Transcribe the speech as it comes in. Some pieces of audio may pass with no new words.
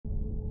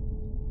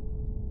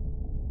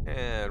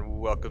And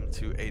welcome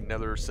to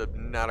another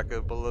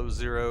Subnautica Below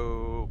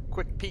Zero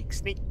quick peek,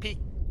 sneak peek,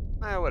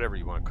 whatever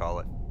you want to call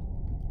it.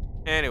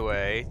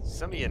 Anyway,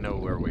 some of you know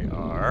where we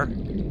are.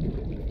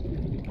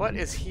 What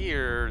is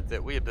here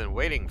that we have been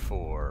waiting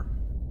for?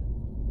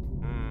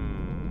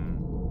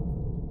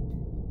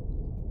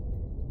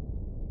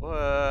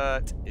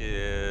 What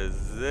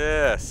is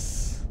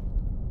this?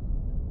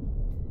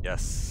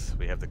 Yes,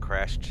 we have the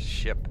crashed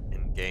ship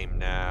in game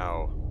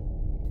now.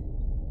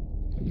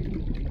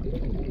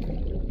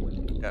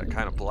 Got it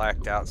kind of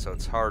blacked out, so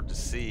it's hard to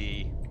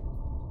see.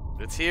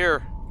 But it's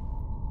here.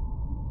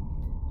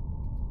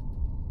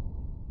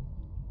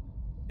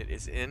 It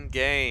is in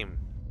game.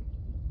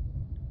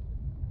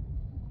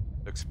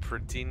 Looks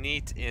pretty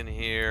neat in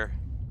here.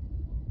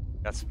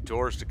 Got some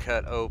doors to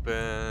cut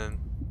open.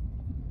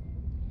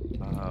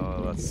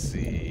 Let's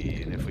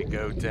see. And if we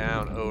go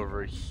down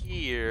over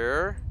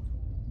here,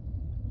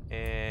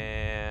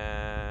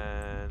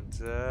 and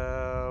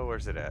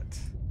where's it at?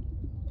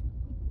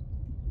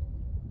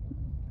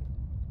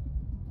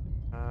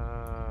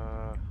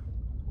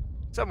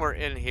 Somewhere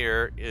in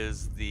here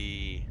is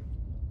the...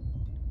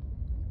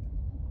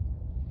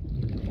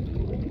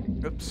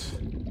 Oops.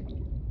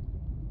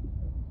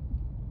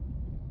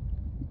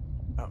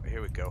 Oh,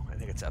 here we go. I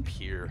think it's up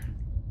here.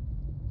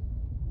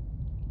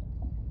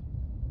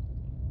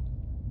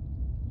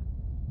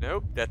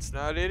 Nope, that's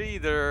not it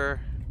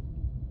either.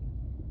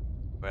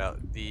 Well,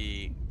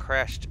 the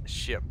crashed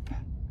ship.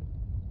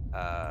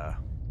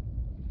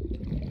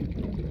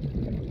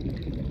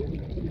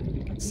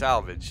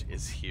 Salvage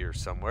is here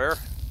somewhere.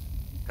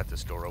 Cut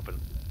this door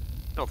open.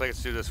 I don't think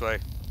it's through this way.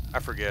 I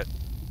forget.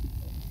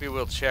 We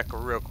will check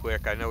real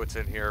quick. I know it's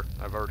in here.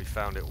 I've already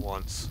found it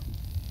once.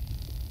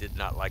 Did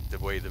not like the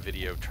way the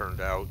video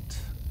turned out.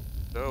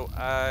 So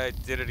I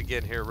did it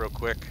again here real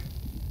quick.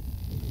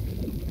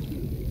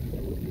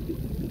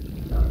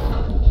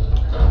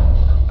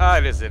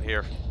 It is in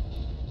here.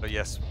 So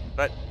yes.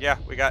 But yeah,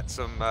 we got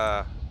some,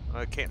 I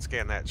can't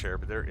scan that chair,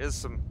 but there is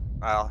some,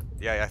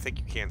 yeah, I think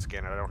you can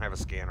scan it. I don't have a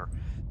scanner.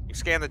 You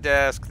scan the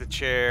desk, the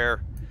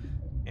chair,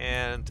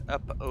 and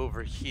up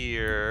over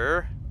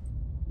here,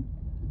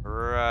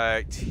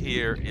 right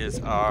here is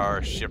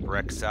our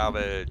shipwreck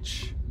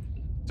salvage.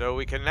 So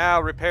we can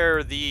now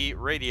repair the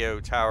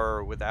radio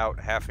tower without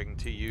having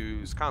to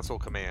use console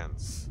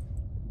commands,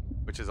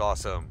 which is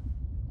awesome.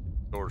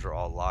 Doors are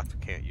all locked, we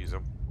can't use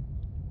them.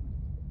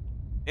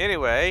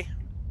 Anyway,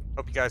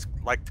 hope you guys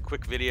liked the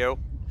quick video.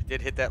 If you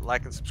did, hit that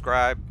like and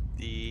subscribe,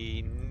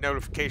 the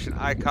notification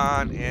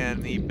icon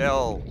and the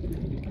bell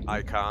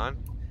icon,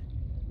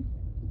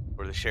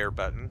 or the share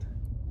button,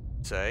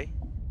 say.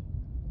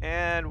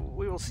 And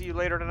we will see you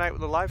later tonight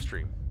with a live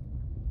stream.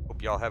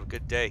 Hope y'all have a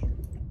good day.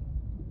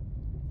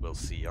 We'll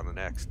see you on the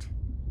next.